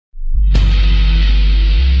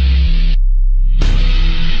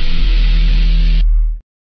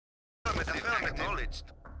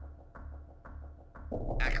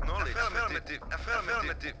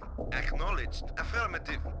Acknowledged.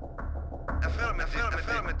 Affirmative.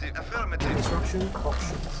 Affirmative. Construction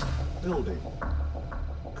options. Building.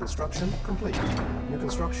 Construction complete. New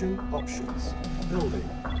construction options. Building.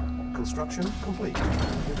 Construction complete.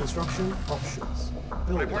 New construction options.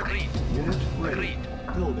 Building. Report read. Unit ready. Agreed.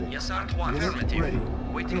 Building. Yes, sir. At once. Unit Affirmative. ready.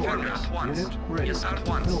 Waiting for orders. At once. Unit ready. Yes, sir. At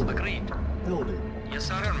once. Building. Agreed. Building. Yes,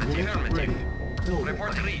 sir. Affirmative. Unit Affirmative. ready. Building.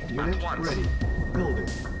 Report read. Unit At once. ready. Building.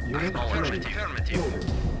 Unit Acknowledged. ready. Affirmative. Building.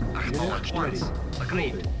 Acknowledged. Unit Once. ready.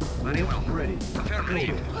 Agreed. Building. Very Unit well. ready. Affirmative.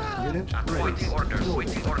 Building. Unit At ready. waiting orders. Building.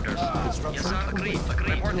 Waiting orders. Construction Yes, sir. Agreed. complete.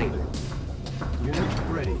 Agreed. Reporting. Building. Unit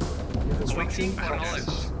ready. New construction Waiting for options.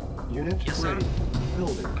 knowledge. Unit Yes, sir. ready.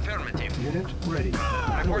 Building. Affirmative. Unit ready.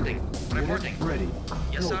 Reporting. Building. Reporting. Unit ready.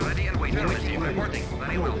 Yes, sir. Building. Ready and waiting. Unit Affirmative. ready. Reporting.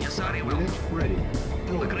 Very well. Building. Yes, sir. Very well. Unit ready.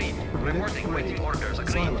 Building. Agreed. Unit Reporting. ready. Waiting orders.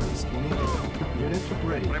 Agreed. Silence needed. Unit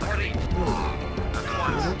ready. Reporting. Building. At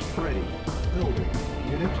once. Unit ready. Building.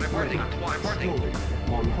 Unit Reporting. ready. At once. Reporting. Building.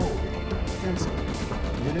 On hold. Cancel.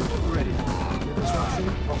 Unit ready. New construction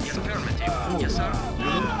Yes, options. affirmative. Building. Yes, sir.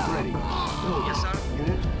 Unit ready. Building. Yes, sir.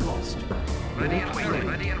 Unit lost. Ready Unit and waiting.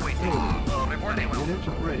 Ready and waiting. Building. Reporting well. Unit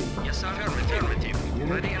ready. Yes, sir. Affirmative.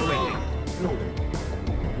 Unit Ready and ready. waiting. Building.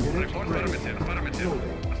 Unit Report ready. affirmative. Building. Affirmative.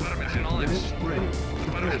 Unit Acknowledged. ready.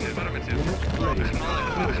 Affirmative. Affirmative. Unit ready.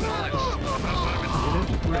 Acknowledged. Building. Acknowledged. Affirmative. Unit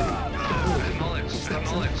ready. Building. Acknowledged. Construction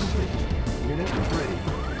Acknowledged. complete. Unit ready.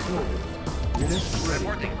 Building. Unit ready.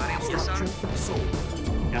 Reporting. Very well. Yes, sir. Construction sold.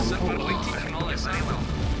 Yes, sir. On hold. Waiting. Acknowledged. Very well.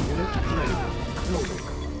 Unit ready. Building.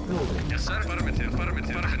 Building. Yes, sir. Affirmative.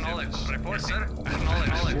 Acknowledged. Report, yes, sir.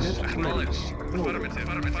 Acknowledged. Acknowledged.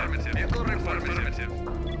 Affirmative. Vehicle report. Affirmative.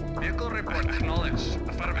 Vehicle report. Acknowledged.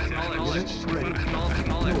 Acknowledged.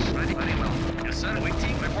 Acknowledged. Ready. Very well. Yes, sir.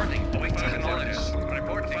 Waiting. Reporting. Waiting. Acknowledged.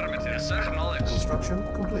 Reporting. Yes, sir. Acknowledged. Construction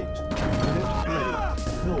complete. Unit ready.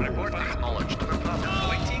 Building. Report. Acknowledged.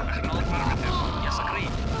 Waiting. Acknowledged. Affirmative. Yes,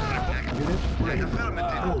 agreed. Report. Unit ready.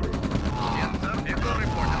 Building. Yes, sir. Vehicle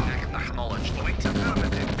report. Acknowledged. Waiting.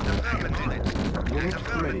 Affirmative. Unit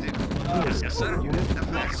ready. Building. Yes, sir. Unit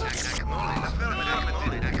lost.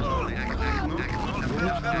 Unit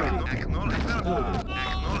ready. Building.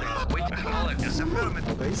 Wait, acknowledge. Yes,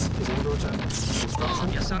 affirmative. Base is under attack. Construction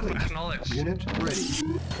Yes, sir. complete. Acknowledge. Unit ready.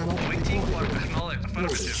 Cannot Waiting deploy. for acknowledge.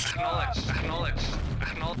 Affirmative.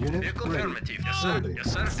 Acknowledge. Unit Vehicle ready. affirmative. Yes, sir. Building.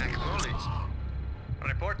 Yes, sir. Acknowledge.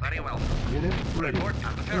 Report. Very well. Unit ready. Report.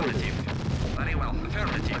 Affirmative. Very well.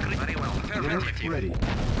 Affirmative. Very well. Affirmative. Unit ready.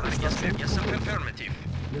 Yes, sir. Yes, sir. complete. Affirmative.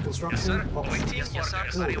 New Yes, construction sir. options. Waiting. Yes, sir.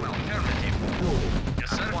 Very well. Affirmative. Building. Yes,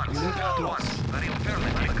 sir. Once. Unit Once. lost. Very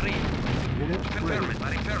affirmative. Agreed. Unit ready. Affirmative.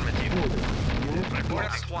 Very affirmative. Building. Unit Report.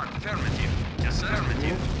 lost. Act 1. Affirmative. Yes, sir. Affirmative.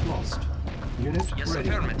 Unit lost. Unit Yes, ready.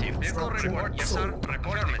 affirmative. Vehicle Construction report. Yes, sir. sold.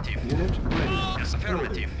 Report. Affirmative. Unit ready. Yes,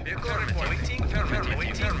 affirmative. Vehicle report. Waiting. Affirmative.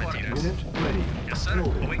 Waiting. Affirmative. Unit ready. Yes, sir.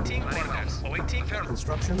 Building. Awaiting orders. Awaiting affirmative.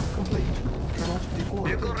 Construction complete. Cannot deploy.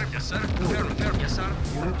 Vehicle report. Yes, sir. Affirmative. Yes, sir.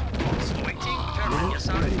 Unit lost. Awaiting affirmative. Unit Yes,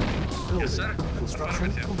 sir. ready. Building. Yes, sir. Construction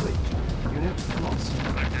Affirmative. complete. Unit lost.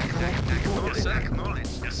 Yes, sir. Acknowledge.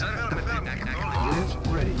 Yes, sir. Unit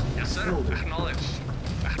ready. Yes, sir. Building. Acknowledge.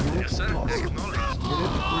 Unit Yes, sir. lost. Acknowledge.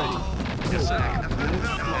 Unit ready. Yes, sir. Unit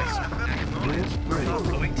lost. Unit ready.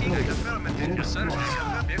 Awaiting Building. affirmative. Unit Yes, sir.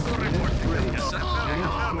 lost. Vehicle Unit report. ready. Yes, sir. Unit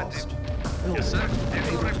Affirmative. lost. Yes, sir. Building.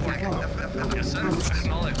 Vehicle Able to report. comply. Yes, sir.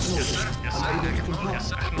 Acknowledge. Yes, sir. Yes, sir. Yes,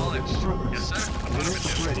 sir. Acknowledge. Yes, sir.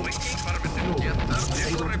 Affirmative. ready. Awaiting affirmative. Yes, sir.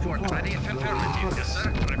 Vehicle report. Ready and affirmative. Yes, sir.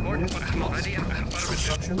 Report. Ready and affirmative.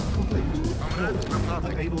 Construction complete. Building.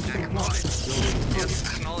 Unable to comply. Building.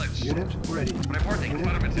 Yes, acknowledge. Unit ready. Reporting. Unit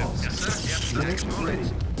Affirmative. lost. Yes, sir. Yes, sir. Unit ready.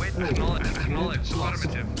 Wait. Building. Acknowledge. Acknowledge. Unit lost.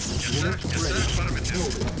 Affirmative. Yes, sir. Unit Yes, sir. ready. Affirmative.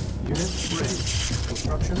 Building. Unit ready.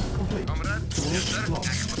 Construction complete. Comrade. Yes, Unit sir.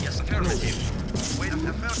 lost. Yes, affirmative. Wait.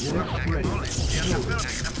 Unit ready. Yes, Building.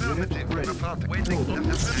 affirmative. Unit ready. Waiting. Building.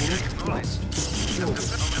 Unit lost. Building.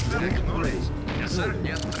 Unit ready. Yes, sir. Building.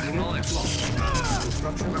 Yes, Unit acknowledge. lost.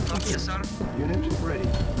 Construction complete. Yes, sir. Unit ready.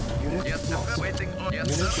 Unit Yes, sir. lost. Waiting. Yes,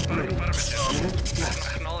 Unit sir. ready. Affirmative. Unit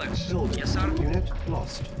lost. Acknowledge. Building. Yes, sir. Unit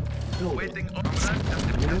lost. Building. Waiting.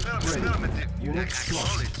 Unit ready. Unit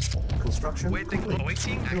lost. Construction Waiting. complete.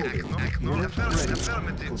 Waiting. Building. Unit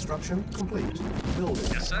ready. Construction complete. Building.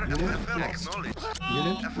 Yes, sir. Unit lost.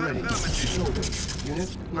 Unit ready. Building.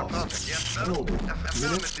 Unit lost. Yes, sir. Building.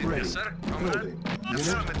 Unit ready. Yes, sir. Building.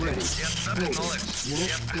 Unit ready. Yes, sir. Building. Acknowledge. Unit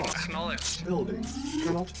Yes, lost. acknowledge. Building.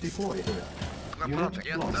 Cannot deploy here. Unit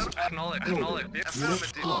Yes, lost. sir. Acknowledge. Building. Acknowledge.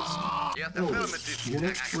 Unit lost. Yes, Building. affirmative.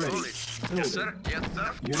 Unit ready. Yes, sir. Building. Yes, sir.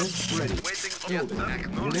 Unit ready. Waiting. Building.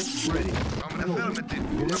 Acknowledge. Unit ready. Building. Affirmative.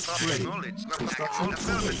 Unit ready. Acknowledge. Construction complete.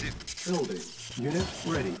 Affirmative. Building. Unit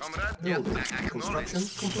ready. Comrade, Building. acknowledged. Construction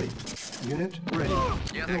complete. Unit ready.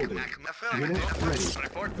 Building. Unit ready.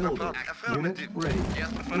 Report. Building. Unit ready.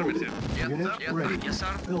 Yes, affirmative. Yes, Unit sir. ready. Yes,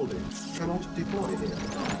 sir. Building. Cannot deploy here.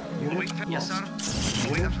 Unit Yes, sir. lost.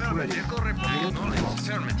 Unit ready. Vehicle report. Unit Acknowledged. lost.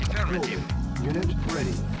 Affirmative. Building. Unit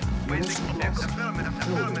ready. Unit lost.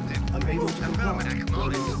 Building. Unable to comply.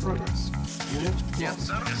 Building in progress. Unit Yes, lost.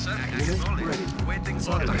 sir. Yes, sir. Unit Acknowledged. ready. Waiting for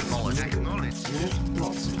Silence. acknowledged. Acknowledged. Unit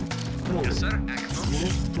lost. Building. Yes, sir. Acknowledged.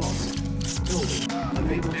 Unit lost. Building.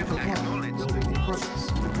 Unable to comply. Acknowledged. Building in progress.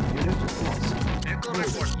 Unit lost. Vehicle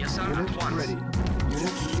Building. report. Yes, sir. Unit At once. ready.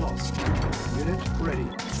 Unit lost. Unit ready.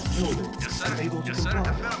 Building. Yes, sir. Unable to Yes, sir.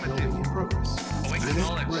 comply. Affirmative. Building in progress. Await Unit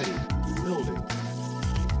acknowledged. ready. Building.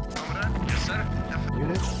 Comrade. Yes, sir.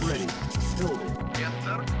 Unit ready. Building. Yes,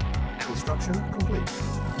 sir. Construction complete.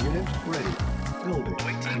 Unit ready. Building.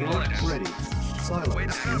 Awaiting Unit orders. ready. Silence. Wait,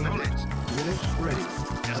 acknowledged. Unit ready.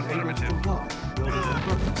 Yes, Unable to affirmative. comply. Building in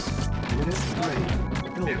progress. Unit ready.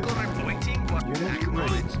 Building. Vehicle report. Waiting what? Unit ready.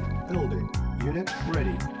 Acknowledged. Building. Unit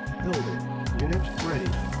ready. Building. Unit ready.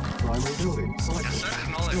 Primary building. Cycle. Yes, sir.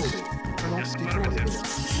 Acknowledged. Building. Cannot Yes, deploy affirmative.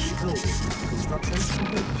 here. Building. Construction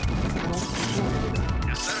complete. Cannot deploy here.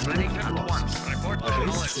 Yes, sir. Ready at once. Report Base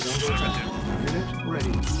acknowledged. is under attack. Affirmative. Unit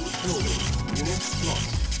ready. Building. Unit lost.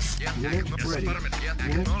 Yes, Unit yes, ready. affirmative. Yes,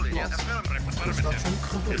 Unit acknowledged. Yes, lost. affirmative. Construction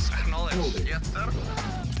complete. Yes, acknowledged. Building. Yes, sir.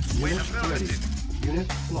 Wait, Unit ready. affirmative. Unit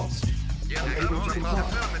lost. Yes, Unable to acknowledged. comply.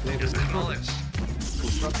 Affirmative. Building Yes, in acknowledged. progress.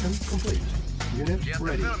 Construction complete. Unit Yes,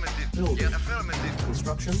 ready. affirmative. Building. Yes, affirmative.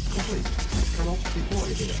 Construction complete. Cannot deploy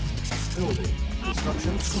here. Building.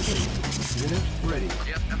 Construction complete. Unit ready.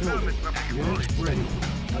 Yes, Building. affirmative. Unit Acknowledged. ready.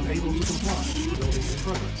 Unable to comply. Building in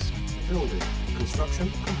progress. Building. Construction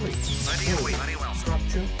complete. Ready and wait. Very well.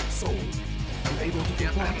 Structure sold. Unable to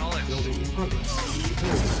Yes, comply. acknowledged. Building in progress.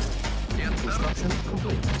 Building. Yes, sir. Construction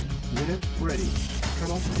complete. Unit ready.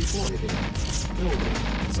 Cannot deploy here. Building.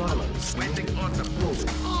 Silos. Waiting needed. order. Building.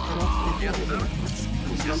 Cannot deploy Yes, sir. here.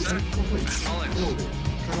 Construction Yes, sir. complete. Acknowledged. Building.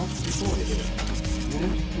 Cannot deploy here.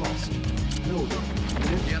 Unit lost. Building.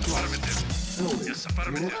 Unit Yes, lost. affirmative. Building. Yes,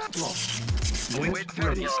 affirmative. Unit lost. Wait, Unit wait,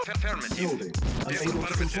 ready. yes, affirmative. Building. Vehicle Unable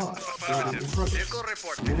to affirmative. comply. Building in Affirmative. progress. Vehicle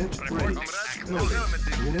report. Unit Report, ready. comrade. Building.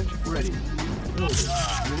 Affirmative. Unit ready. Building.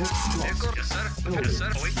 Unit Vehicle, lost. yes, sir. Building. Yes, sir.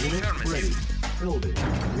 Waiting Unit affirmative. ready. Building.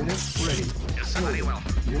 Unit ready. Yes, sir. Very well.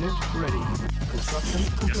 Unit ready. Construction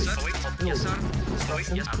Yes, complete. sir. Wait. Yes, sir. Wait.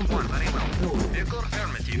 Construction Yes, at complete. one. Very well. Building. Vehicle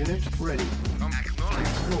affirmative. Unit ready.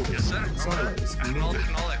 Acknowledged. Building. Yes, sir. Silos needed.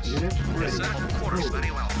 Acknowledged. Unit Yes, ready. sir. Of course. Building.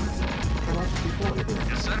 Very well. Cannot deploy here.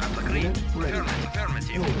 Yes, sir. Agreed. Unit ready.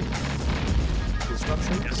 Affirmative. Building.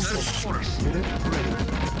 Construction Yes, sir. Of complete. course. Unit ready.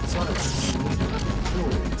 Silos needed.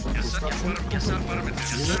 Building. Yes, sir. Construction Yes, sir. complete. Affirmative.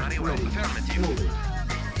 Yes, Unit sir. Very well. ready. Affirmative. Building.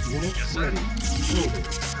 Unit Yes, sir. ready. Building.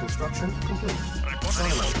 Construction complete. Report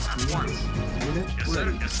very well. Silos At needed. once. Unit Yes, sir.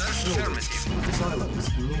 ready. Yes, sir. Building. Affirmative. Silos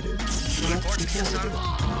needed. Cannot Report. Yes, deploy sir.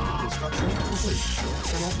 here. Construction complete.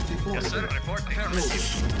 Cannot deploy Yes, sir. here. Report Building. affirmative.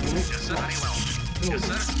 Unit Yes, sir. Very well. Building. Yes,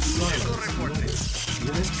 sir. Vehicle Silos reporting. needed.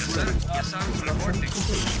 Unit Yes, sir. ready. Yes, sir. Construction Reporting.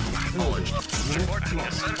 complete. Acknowledged. Unit Reporting.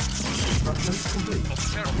 Yes, lost. sir. Construction complete.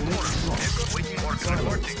 Officer, of Unit course. lost. Vehicle waiting order. Silos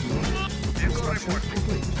Reporting. needed. Vehicle Construction reporting.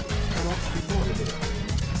 complete. Cannot deploy here.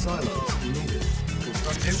 Silos needed.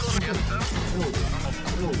 Construction Vehicle, yes, complete. sir. Building.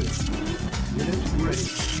 Building. Unit ready.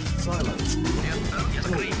 Silos needed. Yes, sir. Yes,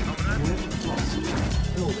 agreed, comrade. Unit lost.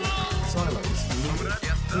 Building. Silos needed. Comrade,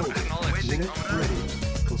 yes, sir. Building. Acknowledged. Waiting, Unit comrade. ready.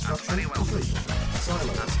 Construction Very well. complete.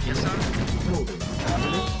 Silos Yes, sir. needed. Building.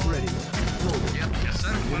 Unit ready. Building. Yes,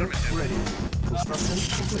 sir. Unit Affirmative. ready. Construction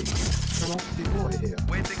complete. Cannot deploy here.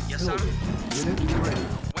 Waiting. Yes, sir. Building. Unit ready.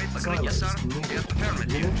 Wait, agreed. Yes, sir. Silos needed. Yes,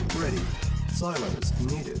 affirmative. Unit ready. Silos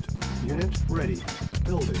needed. Unit ready.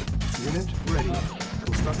 Building. Unit ready.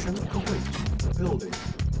 Construction complete. Building.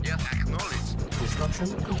 Yes, acknowledged. Construction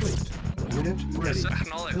complete. Unit ready. sir.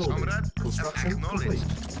 Acknowledged, Building. comrade. Construction Acknowledged.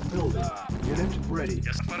 complete. Building. Unit ready.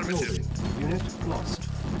 Yes, affirmative. Building. Unit lost.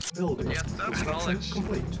 Building. Yes, sir. Construction Acknowledged.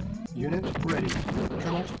 complete. Unit ready.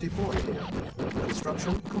 Cannot deploy here.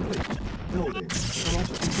 Construction complete. Building. Cannot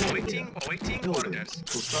deploy Waiting. here. Awaiting Building. orders.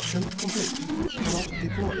 Construction complete. Cannot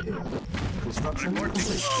deploy here. Construction Reporting.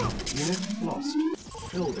 complete. Unit lost.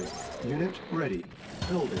 Building. Unit ready.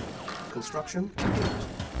 Building. Construction complete.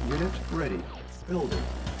 Unit ready. Building.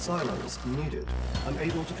 Silos needed.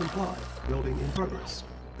 Unable to comply. Building in progress.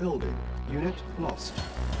 Building. Unit lost.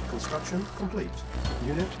 Construction complete.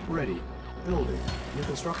 Unit ready. Building. New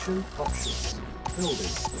construction options. Building.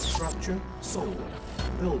 Structure sold.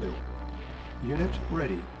 Building. Unit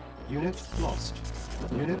ready. Unit lost.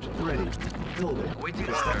 Unit ready. Building. Waiting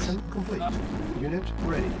Construction complete. Unit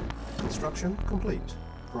ready. Construction complete.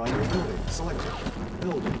 Primary building selected.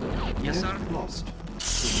 Building. Yes, Unit sir. lost.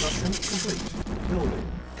 Construction complete. Building.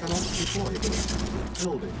 Cannot deploy here.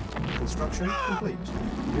 Building. Construction complete.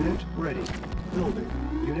 Unit ready. Building.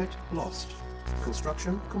 Unit lost.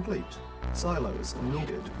 Construction complete. Silos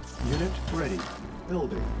needed. Unit ready.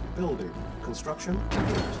 Building. Building. Construction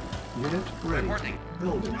complete. Unit ready. Reporting.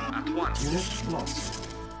 Building. At once. Unit lost.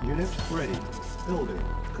 Unit ready. Building.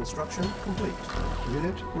 Construction complete.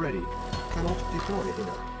 Unit ready. Cannot deploy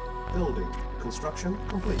here. Building. Construction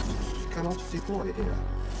complete. Cannot deploy here.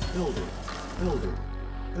 Building. Building.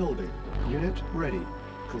 Building. Unit ready.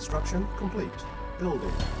 Construction complete.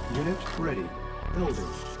 Building. Unit ready. Building.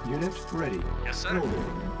 Unit ready. Yes, sir. Building.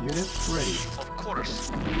 Unit ready. Of course.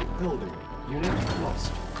 Building. Unit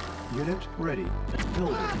lost. Unit ready.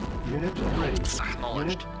 Building. Unit ready.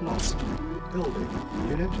 Acknowledged. Unit lost. Building.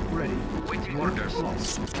 Unit ready. Waiting Unit orders.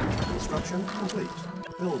 lost. Construction complete.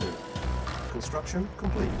 Building. Construction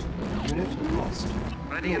complete. Unit lost.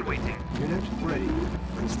 Ready and waiting. Unit ready.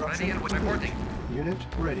 Construction Ready and complete. reporting. Unit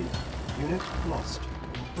ready. Unit lost.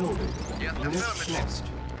 Building. Yes, Unit affirmative. lost.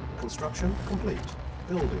 Construction complete.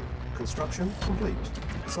 Building. Construction complete.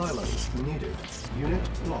 Silos needed. Unit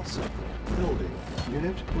lost. Building.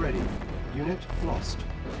 Unit ready. Unit lost.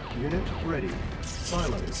 Unit ready.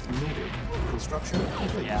 Silos needed. Construction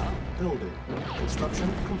complete. Yeah. Building. Construction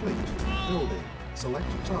complete. Building. Select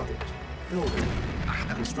target. Building.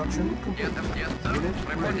 Construction complete. Yes, sir. Unit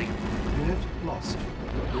ready. Reporting. Unit lost.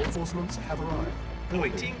 Reinforcements have arrived.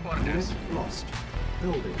 Building. Waiting orders. Unit lost.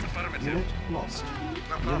 Building. Affirmative. Unit lost.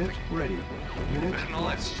 Affirmative. Unit ready. Unit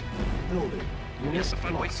Acknowledged. lost. Building. Unit Yes,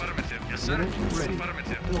 lost. affirmative. Yes, sir. Unit ready.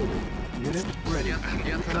 Affirmative. Building. Unit ready. Yes,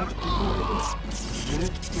 yes, Cannot sir. deploy here.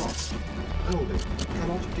 Unit lost. Building.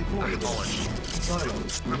 Cannot deploy here. Acknowledged.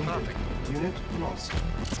 Silos needed. Affirmative. Unit lost.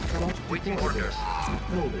 Cannot Waiting deploy orders. here.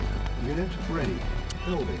 Building. Unit ready.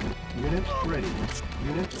 Building. Unit ready.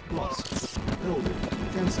 Unit lost. Building.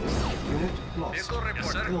 Cancel. Unit lost. Vehicle report.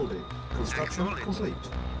 Yes, sir. Building. Construction Acknowledged. complete.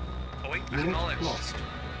 Await. Unit Acknowledged. lost.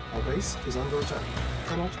 Our base is under attack.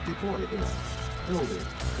 Cannot deploy here. Building.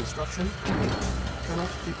 Construction complete. Cannot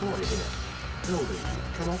deploy here. Building.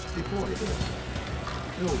 Cannot deploy here.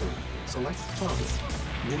 Building. Select target.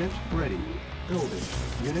 Unit ready. Building.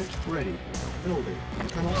 Unit ready. Building.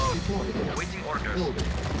 Cannot deploy here. Waiting orders. Building.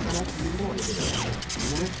 Cannot deploy here.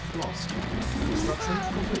 Unit lost. Construction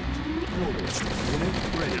complete. Building. Unit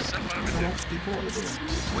ready. Yes, affirmative. Cannot deploy here.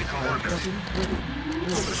 Waiting Fire orders. curtain ready.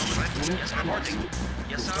 Building. Unit Yes, lost. reporting.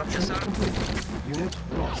 Yes, sir. Construction Yes, sir. complete. Unit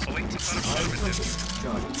lost. Awaiting Fire affirmative. curtain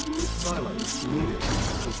charged. Silos needed.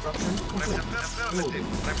 Construction complete. Building.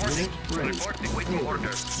 Reporting. Unit ready. Reporting. Waiting Building.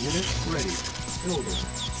 orders. Unit ready. Building.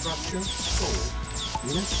 Structure sold.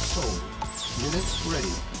 Unit sold. Unit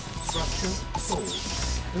ready. Structure sold.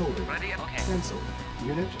 Building. Ready and okay. Cancel.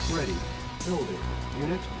 Unit ready. Building.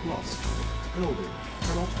 Unit lost. Building.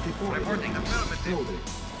 Cannot deploy. Reporting affirmative. Building.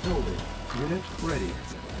 Building. Unit ready.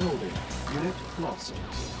 Building. Unit lost.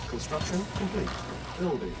 Construction complete.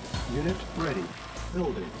 Building. Unit ready.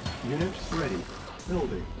 Building. Unit ready.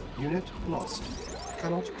 Building. Unit lost.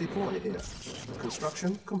 Cannot deploy here.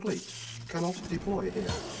 Construction complete. Cannot deploy here.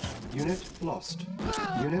 Unit lost.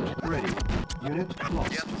 Unit ready. Unit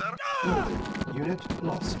lost. Yes, sir. Building. Unit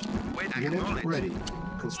lost. Wait, Unit acknowledged. ready.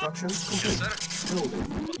 Construction complete. Yes, Building.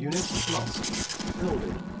 Unit lost.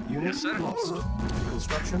 Building. Unit Yes, sir. lost.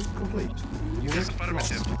 Construction complete. Unit Yes,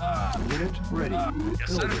 affirmative. lost. Unit ready. Yes,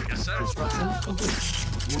 sir. Building. Yes, sir. Construction complete.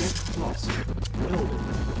 Unit lost. Building.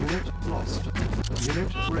 Unit lost.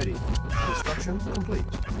 Unit ready. Construction complete.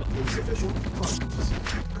 Insufficient funds.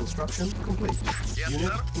 Construction complete. Yes,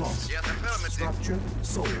 Unit sir. lost. Yes, affirmative. Structure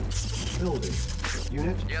sold. Building.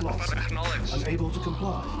 Unit Yes, lost. acknowledged. Unable to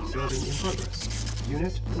comply. Building in progress.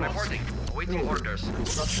 Unit lost. Reporting. Waiting Building. orders.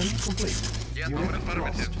 Construction complete. Yes, Unit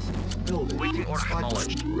affirmative. lost. Building. Waiting order Spy plane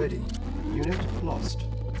acknowledged. ready. Unit lost.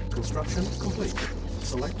 Construction complete.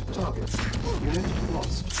 Select target. Unit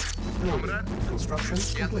lost. Building. Comrade. Construction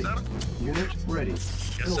complete. sir. Unit ready.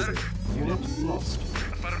 Yes, Building. sir. Unit lost.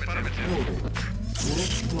 Affirmative. Building.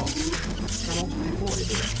 Unit lost. Cannot deploy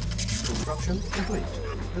here. Construction complete.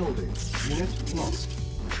 Building. Unit lost.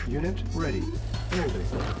 Unit ready. Building.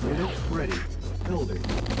 Unit ready. Building.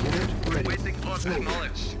 Unit ready. Waiting order Building.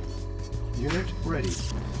 acknowledged. Unit ready.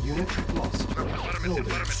 Unit lost. Affirmative, Building.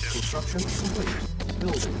 affirmative. Construction complete.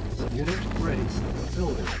 Building. Unit ready.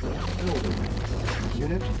 Building. Building.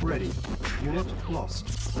 Unit ready. Unit lost.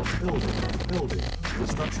 Building. Building.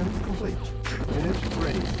 Construction complete. Unit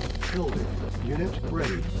ready. Building. Unit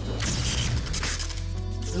ready.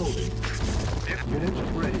 Building. Unit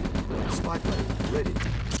ready. Spy plane ready.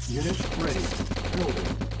 Unit ready. Building.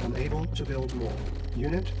 Unable to build more.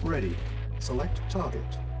 Unit ready. Select target.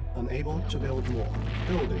 Unable to build more.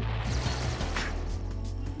 Building.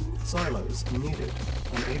 Silos needed.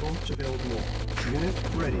 Unable to build more. Unit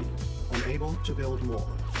ready. Unable to build more.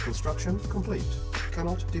 Construction complete.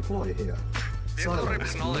 Cannot deploy here.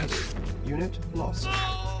 Silos needed. Unit lost.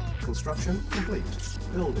 Construction complete.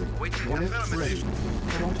 Building. Unit ready.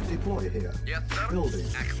 Cannot deploy here. Yes, sir. Building.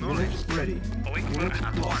 Unit ready.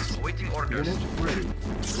 Unit lost. Awaiting orders. Unit ready.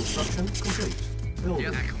 Construction complete. Building.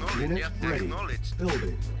 Yes, Unit yes, ready. acknowledged.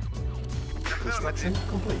 Building. Construction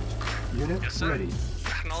complete. Unit Yes, sir. ready.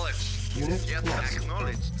 Acknowledged. Unit Yes, lost.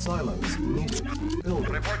 acknowledged. Silos needed.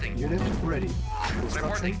 Building. Reporting. Unit ready.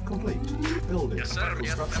 Construction Reporting. complete. Building. Yes, sir.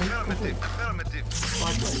 Yes, Construction complete. affirmative.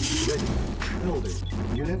 Spy ready. Building.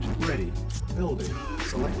 Unit ready. Building.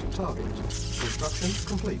 Select target. Construction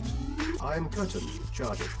complete. Iron curtain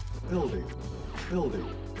charging. Building. Building.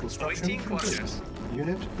 Construction Awaiting complete. orders.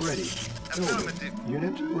 Unit ready. Building. Affirmative.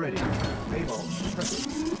 Unit ready. A-bomb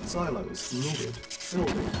present. Silos needed.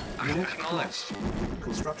 Building. Unit Acknowledged. lost.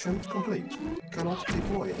 Construction complete. Cannot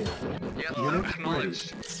deploy here. Yes, Unit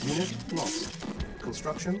acknowledged. ready. Unit lost.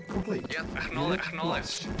 Construction complete. Yes, Unit acknowledged.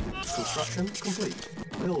 lost. Construction complete.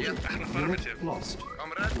 Building. Yes, affirmative. Unit lost.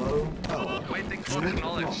 Comrade. Low power. Waiting for Unit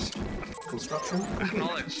acknowledged. lost. Construction complete.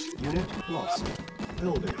 Acknowledged. Unit lost.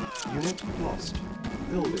 Building. Unit lost.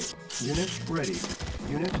 Building. Unit ready.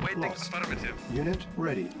 Unit Waiting lost. affirmative. Unit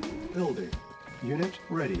ready. Building. Unit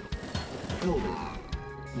ready. Building.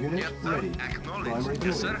 Unit Yes, sir. ready. Acknowledged. Primary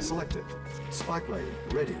Yes, building sir. selected. Spike lane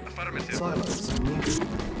ready. Affirmative. Silos needed.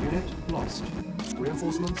 Unit lost.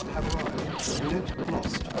 Reinforcements have arrived. Unit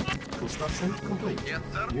lost. Construction complete. Yes,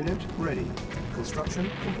 sir. Unit ready. Construction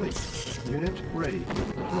complete. Unit ready.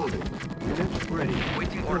 Building. Unit ready.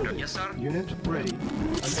 Waiting order. Building. Yes, sir. Unit ready.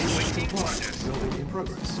 Unable Waiting to comply. orders. Building in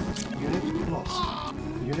progress. Unit lost.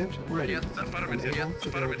 Unit ready. Yes, affirmative. Unable Yes, to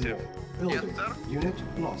build affirmative. more. Building. Yes, sir.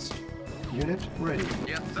 Unit lost. Unit ready.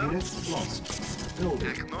 Yes, sir. Unit lost. Building.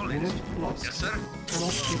 Acknowledged. Unit lost. Yes, sir.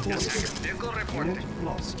 Cannot deploy Yes, here. sir. Vehicle reporting. Unit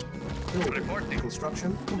lost. Building. Reporting.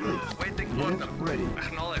 Construction complete. Waiting Unit order. ready.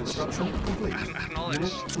 Acknowledged. Construction complete.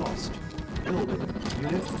 Acknowledged. Unit lost. Building.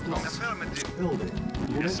 Unit lost. Affirmative. Building.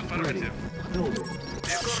 Unit Yes, ready. affirmative. Building.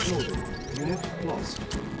 Vehicle Building. Unit lost.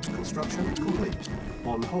 Construction complete.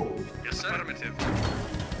 On hold. Yes, sir. Affirmative.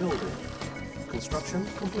 Building. Construction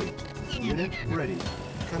complete. Unit ready.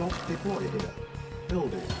 Cannot deploy here.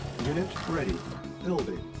 Building. Unit ready.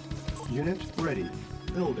 Building. Unit ready.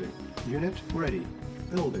 Building. Unit ready.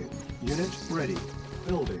 Building. Unit ready.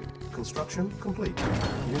 Building. Construction complete.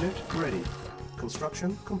 Unit ready.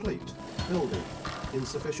 Construction complete. Building.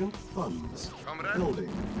 Insufficient funds. Comrade. Building.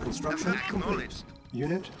 Construction complete. Acknowledged.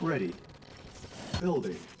 Unit ready.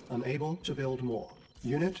 Building. Unable to build more.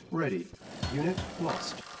 Unit ready. Unit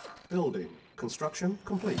lost. Building. Construction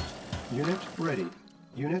complete. Unit ready.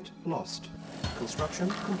 Unit lost. Construction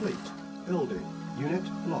complete. Building. Unit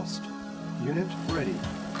lost. Unit ready.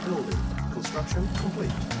 Building. Construction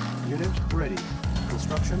complete. Unit ready.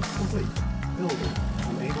 Construction complete. Building.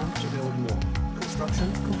 Unable to build more.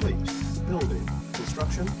 Construction complete. Building.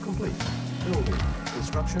 Construction complete. Building.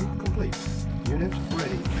 Construction complete. Unit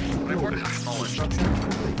ready. Report Building. acknowledged. Construction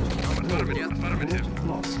complete. Affirmative. Affirmative. Unit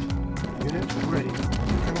lost. Unit ready.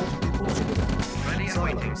 Cannot deploy. Ready and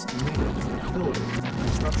waiting. Silos needed. Building.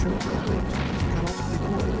 Construction complete. Cannot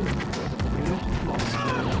deploy. Unit lost.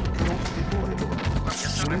 Cannot deploy.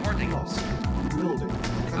 Yes, sir. Unit Reporting. lost. Building.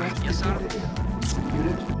 Cannot Yes, sir. deploy.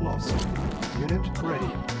 Unit lost. Unit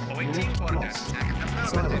ready. Awaiting Unit orders. lost. Affirmative.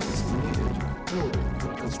 Silos needed. Building.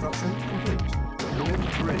 Construction complete. Unit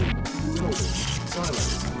ready. Building.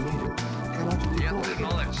 Silos needed. Cannot Yes, deploy.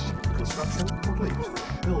 acknowledged. Construction complete.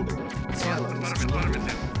 Building. Silos affirmative.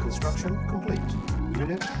 needed. Construction complete.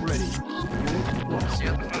 Unit ready. Unit lost.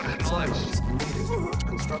 Yes, affirmative. Silos needed.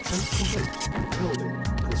 Construction complete. Building.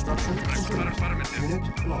 Construction complete. Affirmative.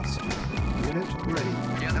 Unit lost. Unit ready.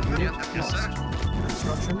 Yes, Unit yes, lost. sir.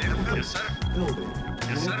 Construction Yes, complete. sir. Building.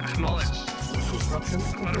 Yes, sir. Unit Acknowledged. lost. Construction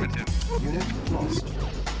complete. Affirmative. Unit lost.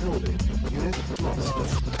 Building. Unit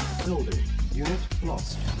lost. Building. Unit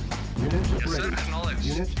lost. Unit Yes, sir. ready. Acknowledged.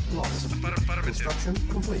 Unit lost. Affirmative. Construction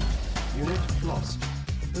complete. Unit lost.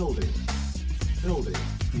 Building. Building.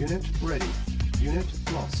 Unit ready. Unit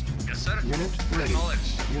lost. Yes, sir. Unit ready.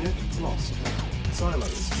 Acknowledged. Unit lost.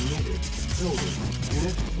 Silos needed. Building.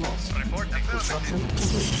 Unit lost. Reporting. Construction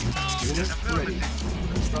complete. Unit ready.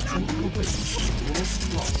 Construction complete. Unit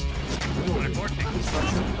lost. Building. Reporting.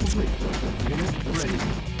 Construction complete. Unit ready.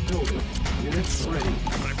 Building. Unit ready.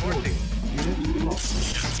 Reporting. Unit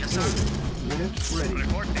lost. Yes, sir. Building. Unit ready.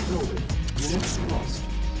 Reporting. Building. Unit lost.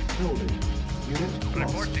 Building. Unit lost.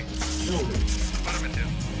 Reporting. Building. Affirmative.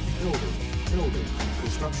 Building. Building.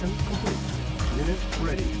 Construction complete. Unit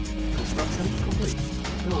ready. Construction complete.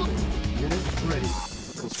 Building. Unit ready.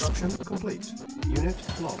 Construction complete. Unit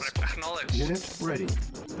lost. Acknowledge. Unit ready.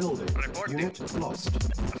 Building. Reporting. Unit lost.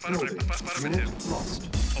 Affirmative. Building. Affirmative. Unit lost.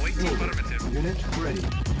 Awaiting Building. affirmative. Unit ready.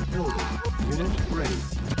 Building. Unit ready.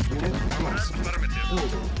 Unit lost. Affirmative.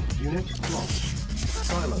 Building. Unit lost.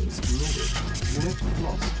 Silos needed. Unit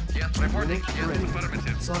lost. Yes, reporting. Unit Yes, ready.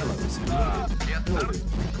 affirmative. Silos needed. Yes, sir. Building.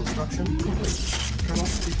 Construction complete.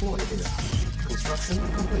 Cannot deploy here. Construction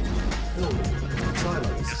complete. Building. Silos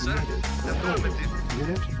Yes, sir. needed. Building. Affirmative.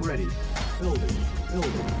 Unit ready. Building.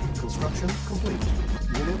 Building. Construction complete.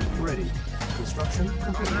 Unit ready. Construction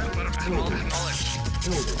complete. Building. Acknowledge.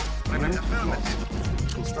 Building. Unit lost.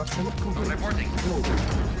 Construction complete. Reporting. Building.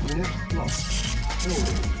 Unit lost.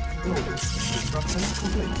 Building. Building. Construction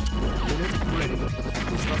complete. Unit ready.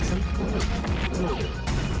 Construction complete. Building.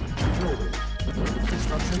 Building.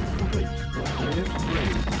 Construction complete. Unit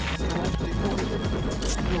ready. Cannot deploy.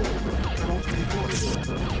 Building. Cannot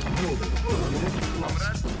deploy. Building. Unit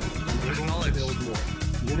lost. Able to build more.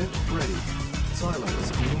 Unit ready. Silos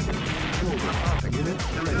needed. Building. Unit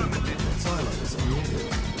ready. Silos needed.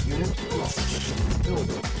 Unit lost.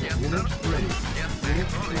 Building. Yes, Unit sir. ready. Yes, Unit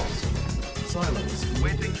acknowledge. lost. Silos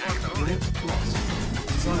Waiting needed. order. Unit lost.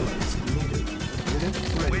 Silos needed. Unit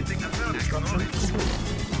ready. Waiting Construction acknowledge.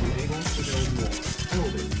 complete. Unable to build more.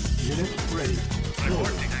 Building. Unit ready.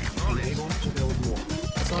 Building. Reporting. Acknowledge. Unable to build more.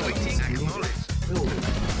 Silos Waiting. needed. Acknowledge. Building.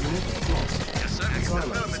 Unit lost. Yes, sir.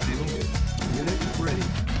 Silos Affirmative. needed. Unit ready.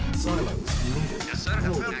 Silos needed. Yes, sir.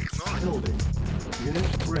 Building. Acknowledge. Building. Unit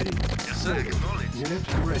ready. Yes, sir. Building. Acknowledge. Unit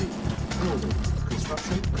ready. Building.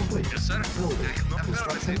 Construction complete. Yes, sir. Building.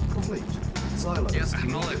 Construction Affirmative. complete. Silos Yes, needed.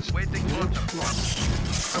 acknowledge. Waiting Unit order. lost.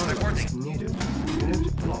 Silos Reporting. needed.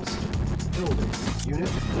 Unit lost. Building.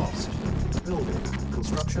 Unit lost. Building.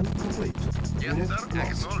 Construction complete. Yes, Unit sir.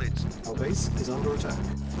 lost. Acknowledge. Our base is under attack.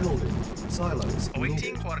 Building. Silos Awaiting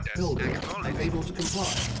needed. orders. Building. Acknowledge. Unable to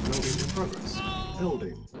comply. Building in progress.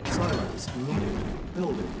 Building. Silos needed.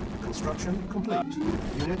 Building. Construction complete.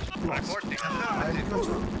 Unit lost. Reporting. Iron Affirmative.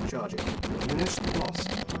 cutter charging. Unit lost.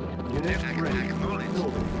 Unit ready. Acknowledge.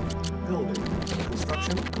 Building. Building.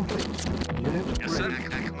 Construction complete. Unit Yes, sir.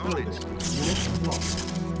 ready. Acknowledge. Building. Unit lost.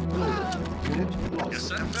 Building. Unit lost. Yes,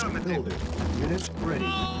 sir. Affirmative. Building. Unit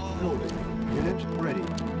ready. Building. Unit ready.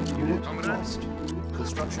 Unit Comrade. lost.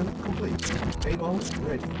 Construction complete. A-bomb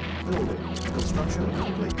ready. Building. Construction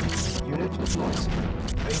complete. Unit lost.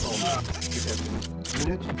 A-bomb detected.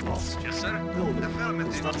 Unit lost. Yes, sir. Building.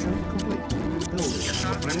 Affirmative. Construction complete. Building. Yes, sir.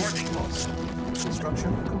 Reporting. Unit lost.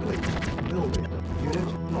 Construction complete. Building.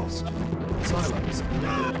 Unit lost. Silos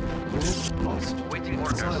needed. Unit lost. Waiting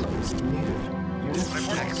orders. Silos needed. Unit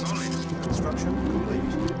Report lost. acknowledged. Construction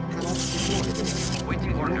complete. Cannot deploy here.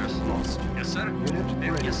 Waiting orders. Unit lost. Yes, sir.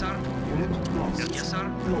 Unit ready. Yes, sir. Unit lost. Yes, sir.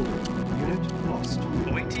 Building. Unit lost.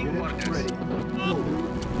 Awaiting Unit orders. ready. Building.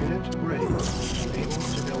 Unit ready. Able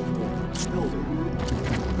to build more. Building.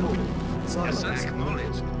 Building. Yes, Silos sir.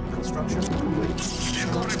 Acknowledged. Construction complete.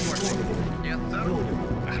 Vehicle Cannot reporting. deploy here. Yes, sir. Building.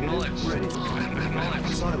 Acknowledged. Unit ready.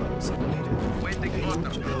 Acknowledged. Silos needed. Waiting Able order.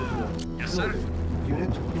 to build more. Yes, sir. Building.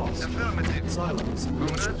 Unit lost. Affirmative. Silos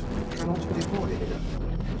needed. Cannot deploy here.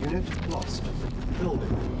 Unit lost.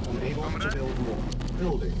 Building. Unable to Comrade. build more.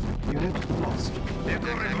 Building. Unit lost.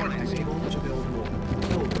 Vehicle reporting. Unable to build more.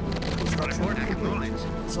 Building. Construction Report complete. acknowledged.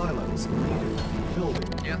 Silos needed. Building.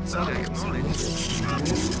 Yes, sir. Silos Acknowledged. needed.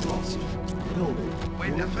 Unit lost. Building. Wait,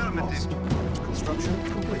 Unit affirmative. lost. Construction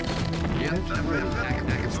complete. Yes, Unit sir.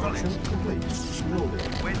 ready. Construction Acknowledged. complete.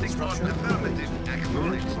 Building. Waiting Construction order. Affirmative. complete.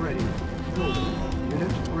 Acknowledged. Unit ready. Building.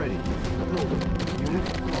 Unit ready. Building. Unit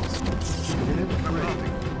lost. Unit ready.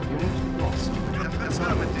 Unit lost. Silos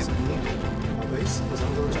Affirmative. needed. Our base is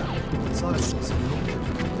under attack. Silos needed.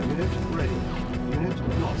 Unit ready. Unit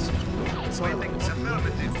lost. Waiting. Silos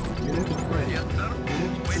Affirmative. Unit ready. Yes, sir.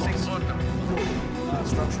 Unit Waiting lost. order. Building.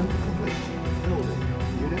 Construction complete. Building.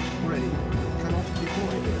 Unit ready. Cannot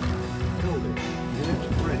deploy here. Building. Unit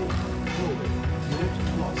ready. Building. Unit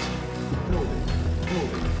lost. Building.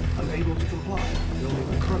 Building. Unable to comply. Building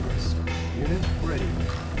in progress. Unit ready.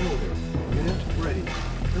 Building. Unit ready.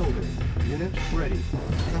 Building. Unit ready.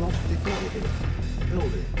 Cannot deploy here.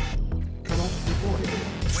 Building. Cannot deploy here.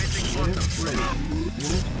 Waiting Unit order. ready.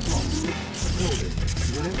 Unit lost. Building.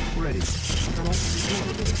 Unit ready. Cannot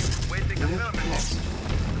deploy here. Waiting. Unit Affirmative. lost.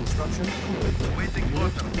 Construction complete. Waiting Unit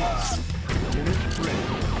order. lost. Unit ready.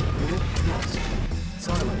 Unit lost.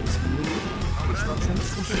 Silos needed. Construction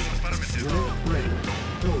complete. Affirmative. Unit ready.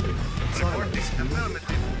 Building. Reporting. Silos needed.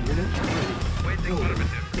 Affirmative. Unit ready. Waiting.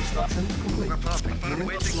 Affirmative. Construction complete. Affirmative.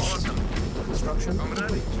 Waiting order. Construction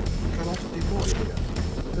complete. Cannot deploy here.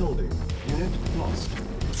 Building. Unit lost.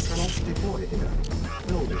 Cannot deploy here.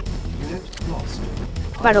 Building. Unit lost.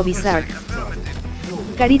 Paro bizarre.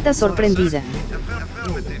 Carita sorprendida.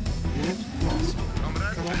 Building. Unit lost.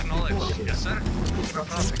 Cannot deploy here. Yes, sir.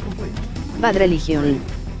 Construction complete. Bad religion.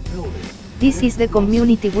 Building. This is the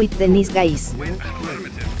community with the nice guys. Unit ready.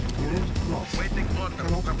 Affirmative. Unit lost. Waiting order.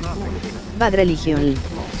 Cannot deploy here. Bad religion.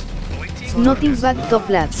 Lost. Waiting. Nothing back to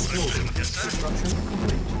flats. Building. Yes, sir. Construction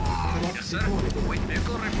complete. Cannot Yes, sir. deploy here. Wait.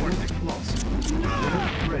 Vehicle reporting. Unit lost. Unit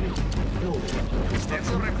ready. Building.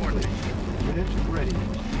 Construction reporting. complete. Unit ready.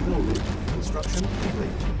 Building. Construction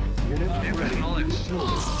complete. Unit Vehicle ready. acknowledged.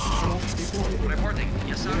 Building. Cannot deploy here. Reporting.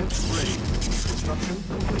 Yes, sir. Unit ready. Construction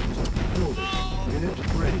complete. Building. Unit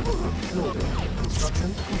ready. Building. Construction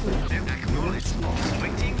complete. Acknowledged. Unit lost.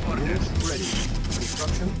 Waiting orders. Unit ready.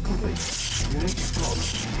 Construction complete. Unit lost.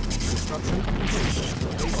 Construction complete.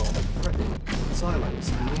 Able. Ready. Silos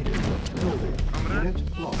needed. Building. Unit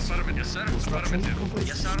lost. Affirmative. Yes, sir. Construction Affirmative. complete.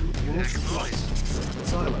 Yes, sir. Unit Acknowledged. lost.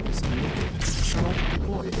 Silos needed. Cannot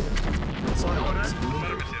deploy here. Silos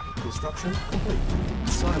needed. Affirmative. Construction complete.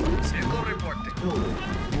 Silos Vehicle reporting. building.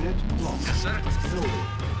 Unit lost. Yes, sir. Building.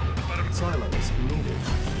 Affirmative. Silos needed.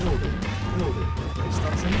 Building. Building.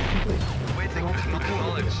 Construction complete. Waiting. Cannot deploy here.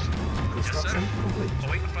 Acknowledged. Yes, sir. Construction complete.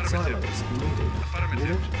 Wait. Affirmative. Silos needed. Affirmative.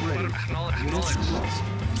 Unit ready. Unit Acknowledged. lost.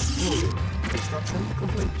 Building. Construction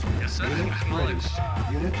complete. Yes, sir. Unit Acknowledged.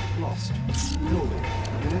 ready. Unit lost. Building.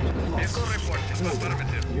 Unit lost. Vehicle reporting. Building.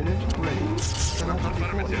 Affirmative. Unit ready. Cannot deploy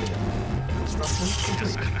Affirmative. here. Construction Yes,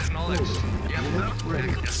 complete. sir. Acknowledged. Building. Yes, Unit sir.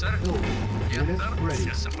 ready. Yes, sir. Building. Yes, Unit sir. ready.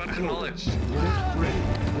 Yes, sir. Building. Acknowledged. Unit ready.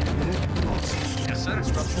 Unit lost. Yes, sir.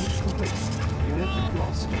 Construction complete. Unit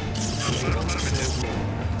lost. Affirmative.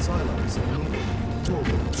 Silos needed.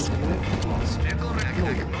 Building. Unit lost. Vehicle ready.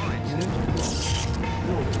 Building. Acknowledged. Unit lost.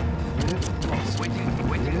 Building. Unit lost. Waiting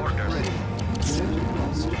Unit orders. ready. Unit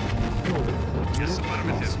lost. Building. Yes, Unit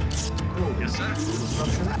affirmative. lost. Building. Yes, sir.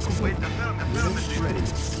 Construction complete. Unit ready.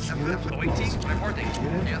 Unit Waiting. lost. Reporting.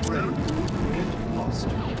 Unit Yes, sir. ready. Unit lost.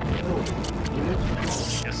 Building. Unit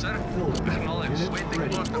lost. Yes, sir. Building. Acknowledged. Unit Waiting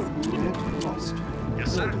ready. order. Unit lost.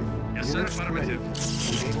 Yes, sir. Building. Yes, sir. Unit Affirmative. ready.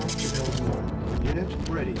 Unable to build more. Unit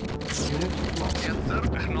ready. Unit lost. Yes, sir.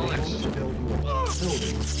 Acknowledged. Unable to build more.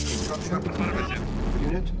 Building. Construction Affirmative.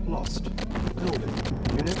 Unit lost. Building.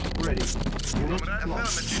 Unit ready. Unit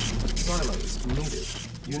lost. Silos needed.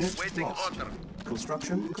 Unit Waiting lost. order.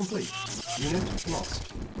 Construction complete. Unit lost.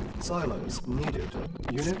 Silos needed.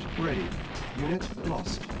 Unit ready. Unit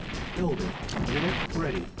lost. Building. Unit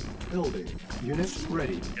ready. Building. Unit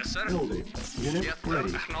ready. Yes, sir. Building. Unit Yes, sir.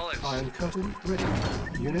 ready. Acknowledged. Iron curtain ready.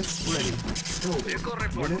 Unit ready. Building. Vehicle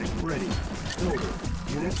reporting. Unit ready. Building.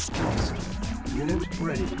 Unit lost. Unit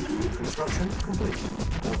ready. Construction complete.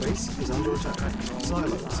 Our base is under attack.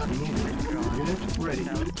 Silos needed. Unit ready.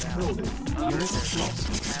 Building. Unit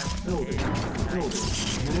lost. Building. Building.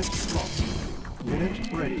 Unit lost.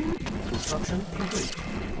 Unit ready. Construction complete.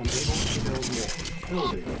 Unable to build more.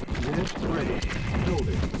 Building. Unit ready.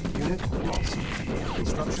 Building. Unit lost.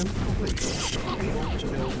 Construction complete. Unable to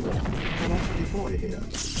build more. Cannot deploy here.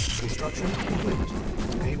 Construction complete.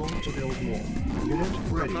 Unable to build more. Unit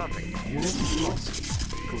ready. Unit lost.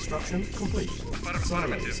 Construction complete.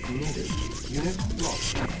 Silos needed. Unit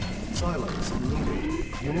lost. Silos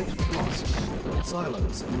needed. Unit lost.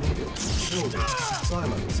 Silos needed. Building.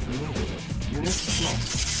 Silos needed. Unit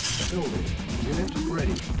lost. Building. Unit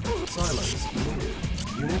ready. Silos needed.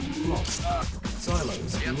 Unit lost.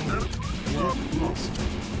 Silos needed. Unit lost.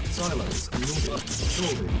 Silos needed.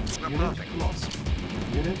 Building. Unit lost.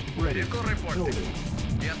 Unit ready. Vehicle reporting. Building.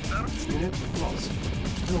 Yes, sir. Unit lost.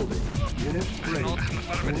 Building. Unit ready.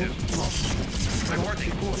 Affirmative. Unit lost. Reporting.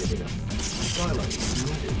 Deploy here. Silos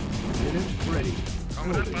needed. Unit ready.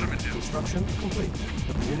 Building. Affirmative. Construction complete.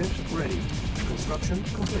 Unit ready. Construction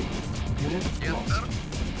complete. Unit Yes, lost. sir.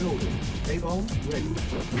 Building. A-bomb ready.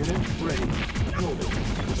 Unit ready. Building.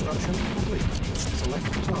 Construction complete. Select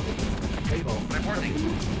target. A-bomb. Reporting.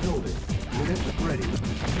 Building. Unit ready.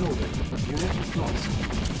 Building. Unit lost.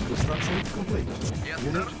 Construction complete. Yes,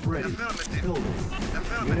 Unit sir. ready. Affirmative. Building. Unit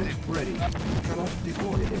Affirmative. ready. Cannot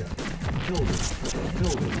deploy here. Building.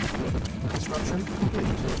 Building. Construction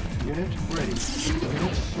complete. Unit ready.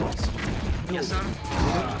 Unit lost. Building. Yes, sir.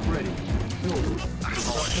 Unit ready. Building.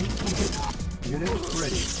 Construction complete. Unit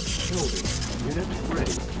ready. Building. Unit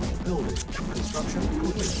ready. Building. Construction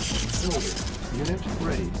complete. Building. Unit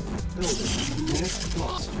ready. Building. Unit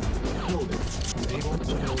lost. Building. Unable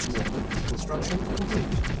to build more. Construction complete.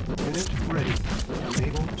 Unit ready.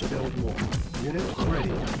 Unable to build build more. Unit ready.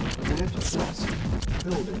 Unit lost.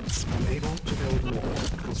 Building. Unable to build more.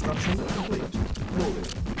 Construction complete. Building.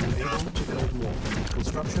 Unable to build more.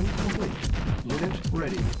 Construction complete. Unit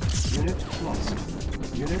ready. Unit lost.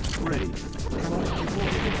 Unit ready. Cannot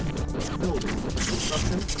deploy. Building.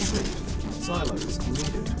 Construction complete. Silos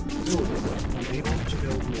needed. Building. Unable to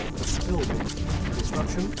build more. Building.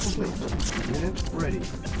 Construction complete. Unit ready.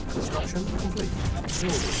 Construction complete.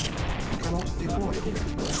 Building. Cannot deploy here.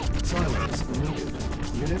 Silos needed.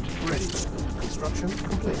 Unit ready. Construction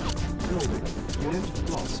complete. Building. Unit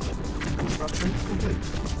lost. Construction complete.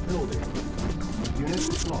 Building.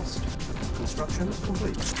 Unit lost. Construction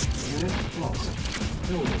complete. Unit lost.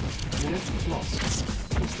 Building. Unit lost.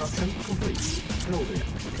 Construction complete. Building.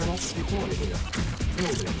 Cannot deploy here.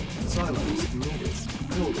 Building. Silos needed.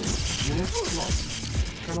 Building. Unit lost.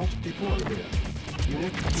 Cannot deploy here.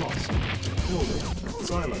 Unit lost. Building.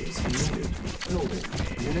 Silos needed. Building.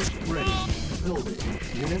 Unit ready. Building.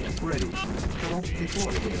 Unit ready. Cannot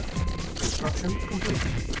deploy here. Construction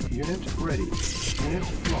complete. Unit ready.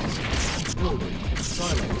 Unit lost. Building.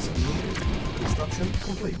 Silos needed. Construction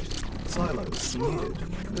complete. Silos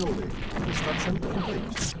needed. Building. Construction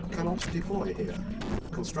complete. Cannot deploy here.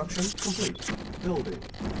 Construction complete. Building.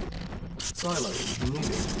 Silos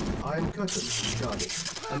needed. Iron curtain charging.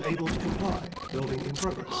 Unable to comply. Building in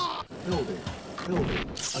progress. Building. Building.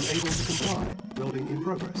 Unable to comply. Building in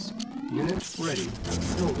progress. Unit ready.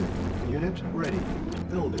 Building. Unit ready.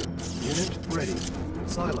 Building. Unit ready.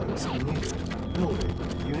 Silos needed. Building.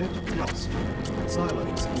 Unit lost.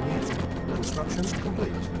 Silos needed. Construction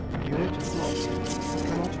complete. Unit lost.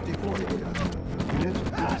 Cannot deploy here. Unit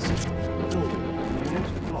lost. Building.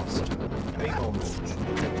 Unit lost. A-bomb launch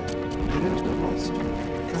detected. Unit lost.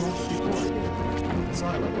 Cannot deploy here.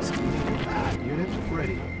 Silos needed. Unit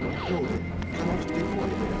ready. Building. Cannot deploy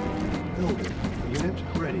here. Building. Unit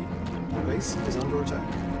ready. Base is under attack.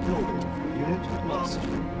 Building. Unit lost.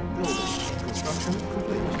 Building. Construction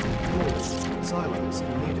complete. Building. Silos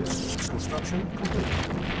needed. Construction complete.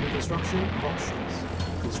 Construction options.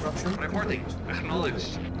 Construction Reporting. complete.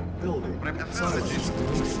 Acknowledged. Building. Silos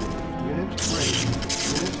needed. Unit ready.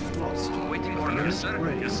 Unit lost. Waiting orders, Unit sir.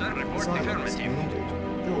 ready. Yes, sir. Report Silos affirmative. needed.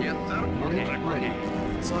 Building. Yes, sir. Unit Okay. ready.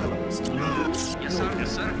 Silos needed. Yes, sir.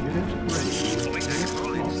 Yes, sir. Unit ready. Waiting Unit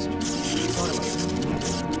acknowledged. lost. Silos needed.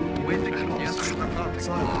 Waiting. Unit Yes, lost. sir.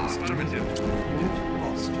 Silos Affirmative. needed. Unit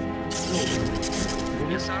lost. Building.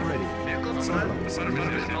 Unit Yes, sir. ready. Vehicle Silos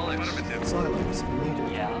affirmative. needed. Affirmative. Silos needed.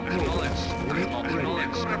 Acknowledged. Unit ready.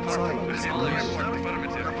 Vehicle report. Silos Acknowledged. needed.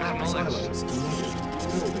 Affirmative. Acknowledged. Silos needed.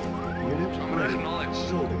 Building. Unit ready. Acknowledged.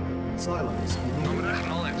 Building. Silos needed.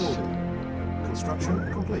 Acknowledged. Building. Construction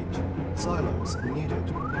complete. Silos needed.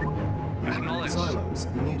 Acknowledged. Silos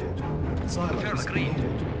needed. Silos Agreed.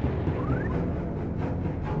 needed.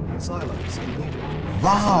 Silos needed.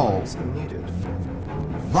 Wow. Silos needed.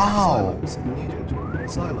 Wow. Silos needed.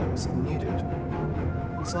 Silos needed.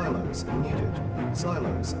 Silos needed.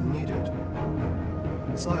 Silos needed.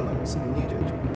 Silos needed.